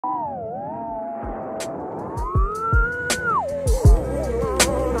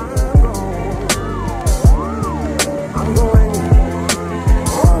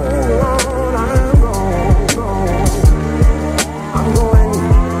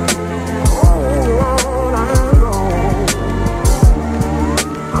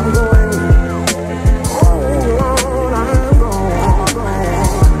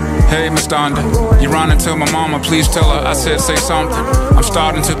Donda, you running to my mama, please tell her I said say something. I'm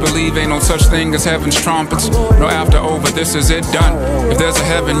starting to believe ain't no such thing as heaven's trumpets. No after over, this is it done. If there's a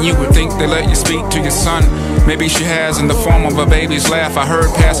heaven, you would think they let you speak to your son. Maybe she has in the form of a baby's laugh I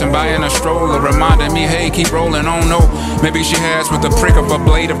heard passing by in a stroller, reminding me, hey, keep rolling on. No, maybe she has with the prick of a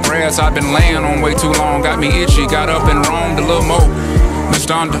blade of grass I've been laying on way too long. Got me itchy, got up and roamed a little more. Miss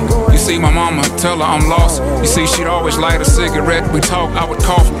Donda, you see my mama, tell her I'm lost. You see she'd always light a cigarette, we talk, I would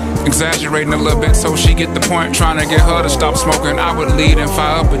cough, exaggerating a little bit so she get the point, trying to get her to stop smoking. I would lead and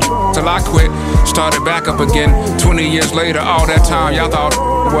fire up a till I quit, started back up again. 20 years later, all that time y'all thought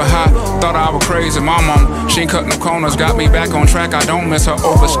were high, thought I was crazy. My mom, she ain't cut no corners, got me back on track. I don't miss her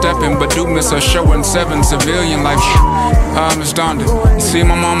overstepping, but do miss her showing 7 civilian life. Miss Donda, you see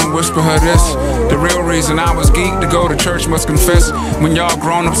my mama whisper her this. The real reason I was geeked to go to church must confess. When y'all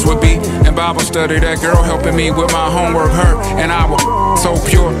grown-ups would be in Bible study, that girl helping me with my homework, her and I were so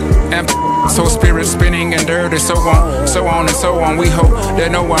pure and so spirit spinning and dirty, so on and so on. We hope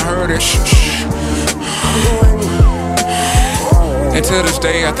that no one heard it. Shh. And to this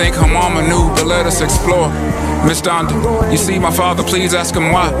day, I think her mama knew, but let us explore. Miss Donda, you see my father, please ask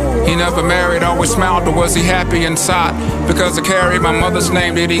him why. He never married, always smiled, but was he happy inside? Because I carried my mother's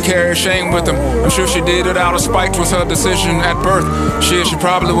name, did he carry shame with him? I'm sure she did it out of spite, was her decision at birth. She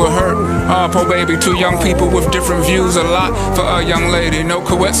probably would hurt. Poor baby, 2 young people with different views, a lot for a young lady. No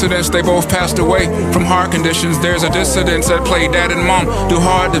coincidence, they both passed away from heart conditions. There's a dissidence at play, dad and mom do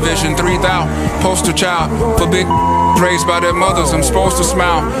hard division. 3,000, poster child for big raised by their mothers. I'm supposed to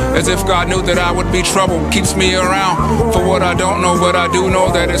smile as if God knew that I would be trouble. Keeps me around for what I don't know, but I do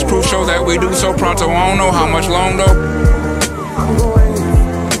know that it's crucial that we do so pronto. I don't know how much long though.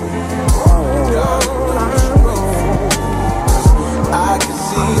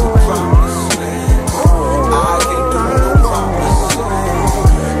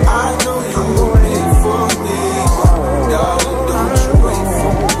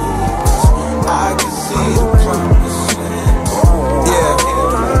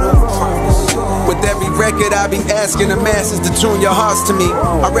 I be asking the masses to tune your hearts to me.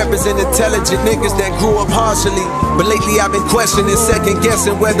 I represent intelligent niggas that grew up harshly, but lately I've been questioning, second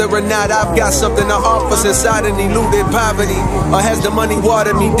guessing whether or not I've got something to offer since I done eluded poverty, or has the money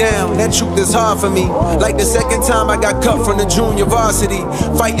watered me down? That truth is hard for me. Like the second time I got cut from the junior varsity,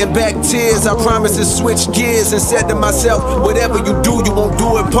 fighting back tears, I promised to switch gears and said to myself, whatever you do, you won't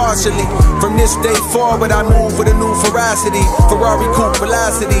do it partially. From this day forward, I move with a new ferocity, Ferrari coupe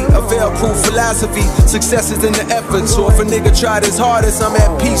velocity, a fail-proof philosophy. Success is in the effort, so if a nigga tried his hardest, I'm at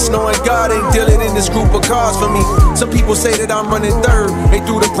peace knowing God ain't dealing in this group of cars for me. Some people say that I'm running third, they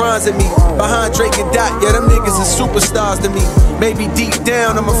threw the bronze at me. Behind Drake and Dot, yeah, them niggas is superstars to me. Maybe deep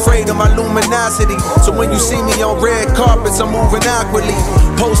down, I'm afraid of my luminosity. So when you see me on red carpets, I'm moving awkwardly,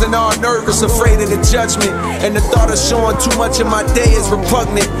 posing all nervous, afraid of the judgment. And the thought of showing too much of my day is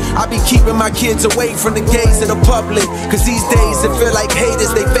repugnant. I be keeping my kids away from the gaze of the public, cause these days it feel like hate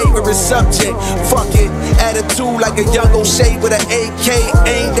is their favorite subject. Fuck it, attitude like a young O'Shea with an AK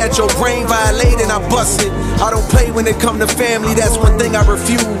aimed at your brain, violating, I bust it. I don't play when it come to family, that's one thing I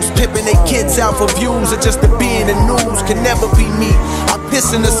refuse. Pimping they kids out for views or just to be in the news can never be me. I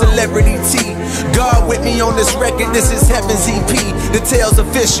piss in the celebrity tea. God with me on this record, this is Heaven's EP. The tale's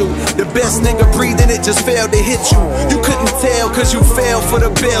official, the best nigga breathing it just failed to hit you. You couldn't tell cause you fell for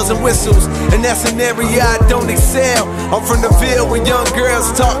the bells and whistles, and that's an area I don't excel. I'm from the Ville where young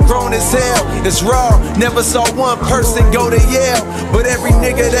girls talk grown as hell. It's raw, never saw one person go to Yale, but every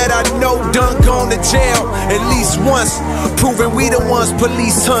nigga that I know done gone to jail at least once, proving we the ones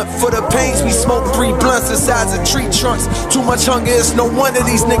police hunt for the pains. We smoke 3 blunts inside of tree trunks. Too much hunger, it's no wonder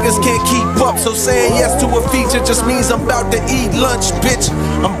these niggas can't keep up. So saying yes to a feature just means I'm about to eat lunch, bitch.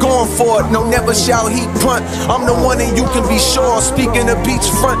 I'm going for it, no never shall he punt. I'm the one and you can be sure. Speaking of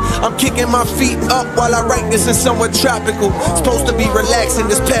beachfront, I'm kicking my feet up while I write this in somewhere tropical. Supposed to be relaxing,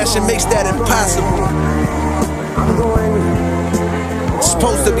 this passion makes that impossible.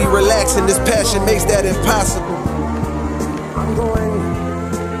 Supposed to be relaxing, this passion makes that impossible.